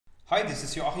Hi, this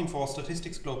is Joachim for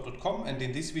statisticsglobe.com, and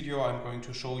in this video I'm going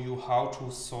to show you how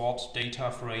to sort data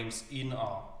frames in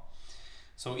R.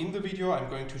 So in the video I'm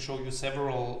going to show you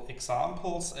several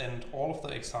examples, and all of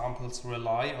the examples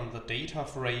rely on the data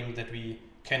frame that we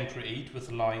can create with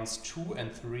lines 2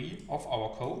 and 3 of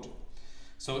our code.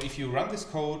 So if you run this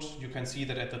code, you can see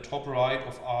that at the top right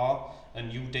of R a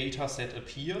new data set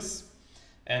appears,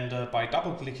 and by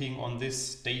double clicking on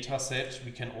this data set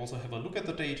we can also have a look at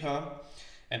the data.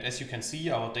 And as you can see,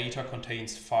 our data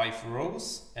contains 5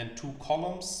 rows and 2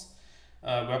 columns,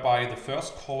 whereby the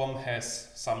first column has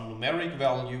some numeric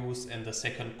values and the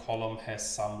second column has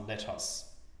some letters.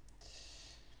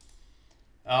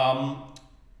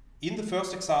 In the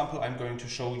first example, I'm going to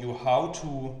show you how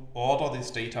to order this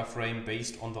data frame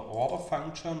based on the order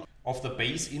function of the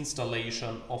base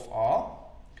installation of R.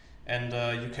 And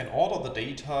you can order the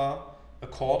data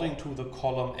according to the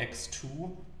column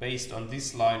x2 based on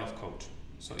this line of code.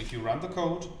 So if you run the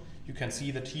code, you can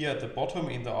see that here at the bottom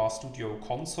in the RStudio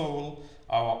console,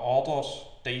 our ordered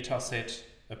data set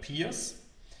appears.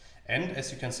 And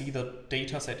as you can see, the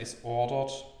data set is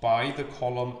ordered by the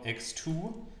column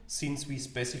x2, since we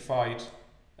specified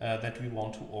that we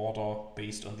want to order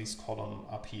based on this column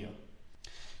up here.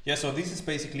 Yeah, so this is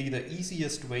basically the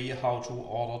easiest way how to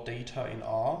order data in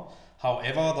R.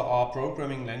 However, the R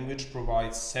programming language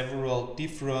provides several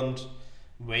different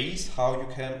ways how you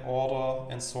can order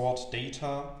and sort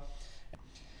data,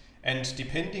 and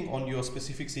depending on your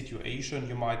specific situation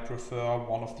you might prefer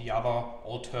one of the other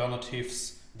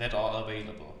alternatives that are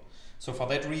available. So for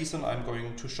that reason I'm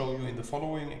going to show you in the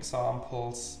following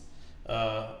examples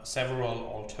several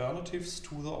alternatives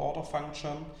to the order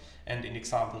function, and in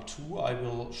example 2 I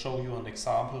will show you an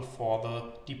example for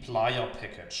the dplyr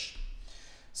package.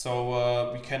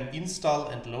 So we can install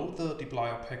and load the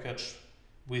dplyr package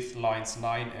with lines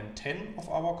 9 and 10 of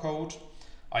our code.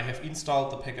 I have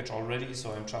installed the package already,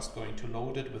 so I'm just going to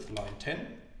load it with line 10.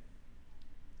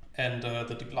 And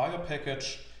the dplyr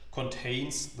package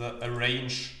contains the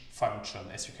arrange function,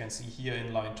 as you can see here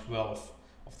in line 12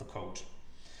 of the code.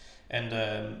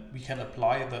 And we can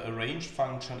apply the arrange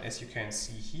function, as you can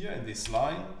see here in this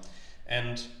line.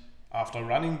 And after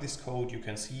running this code, you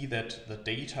can see that the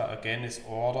data again is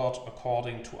ordered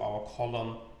according to our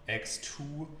column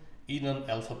x2 in an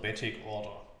alphabetic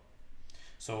order.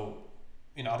 So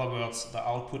in other words, the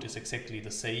output is exactly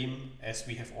the same as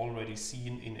we have already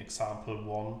seen in example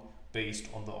 1 based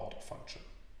on the order function.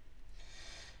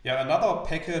 Yeah, another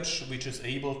package which is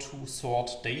able to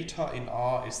sort data in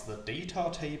R is the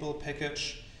data.table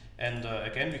package. And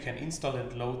again, we can install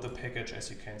and load the package, as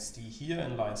you can see here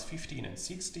in lines 15 and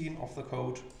 16 of the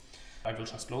code. I will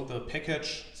just load the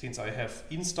package since I have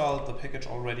installed the package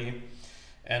already.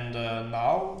 And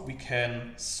now we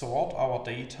can sort our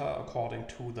data according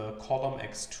to the column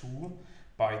x2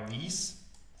 by these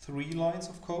 3 lines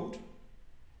of code.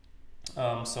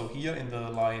 So here in the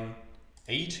line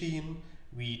 18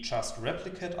 we just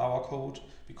replicate our code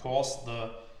because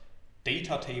the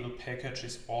data table package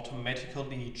is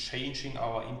automatically changing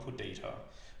our input data.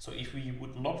 So if we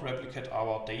would not replicate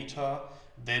our data,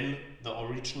 then the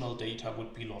original data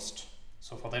would be lost.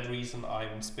 So for that reason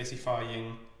I'm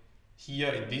specifying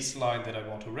here in this line that I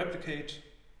want to replicate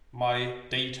my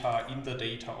data in the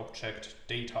data object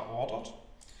data ordered.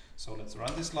 So let's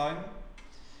run this line,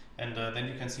 and then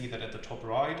you can see that at the top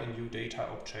right a new data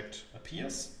object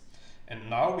appears. And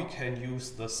now we can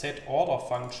use the setorder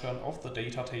function of the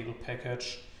data table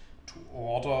package to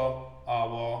order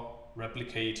our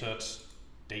replicated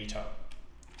data.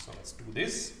 So let's do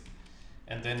this,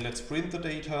 and then let's print the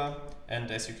data.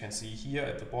 And as you can see here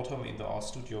at the bottom in the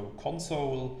RStudio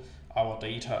console, our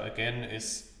data again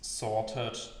is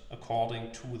sorted according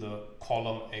to the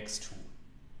column x2.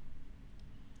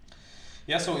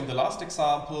 Yeah, so in the last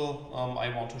example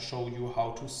I want to show you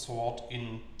how to sort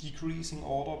in decreasing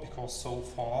order, because so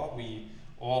far we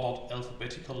ordered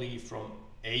alphabetically from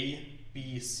A,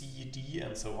 B, C, D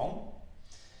and so on.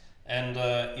 And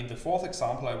in the fourth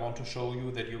example I want to show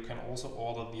you that you can also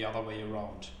order the other way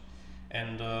around.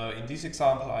 And in this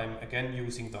example I'm again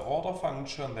using the order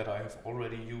function that I have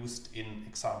already used in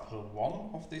example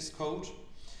 1 of this code.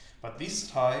 But this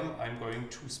time I'm going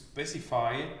to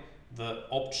specify the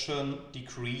option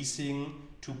decreasing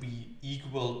to be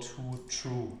equal to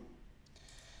true.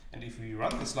 And if we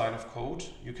run this line of code,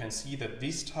 you can see that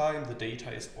this time the data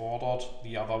is ordered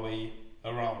the other way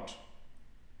around.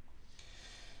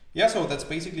 Yeah, so that's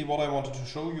basically what I wanted to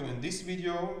show you in this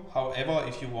video. However,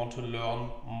 if you want to learn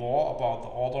more about the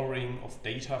ordering of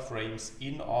data frames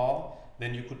in R,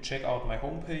 then you could check out my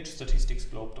homepage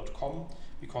statisticsglobe.com,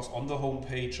 because on the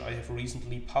homepage I have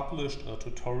recently published a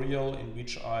tutorial in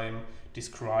which I'm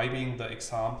describing the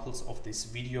examples of this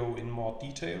video in more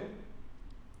detail.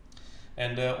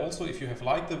 And also, if you have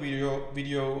liked the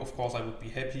video, of course I would be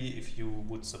happy if you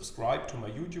would subscribe to my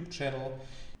YouTube channel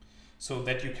so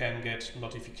that you can get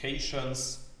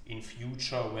notifications in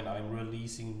future when I'm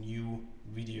releasing new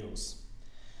videos.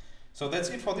 So that's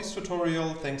it for this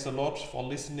tutorial. Thanks a lot for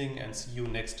listening and see you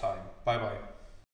next time. Bye bye.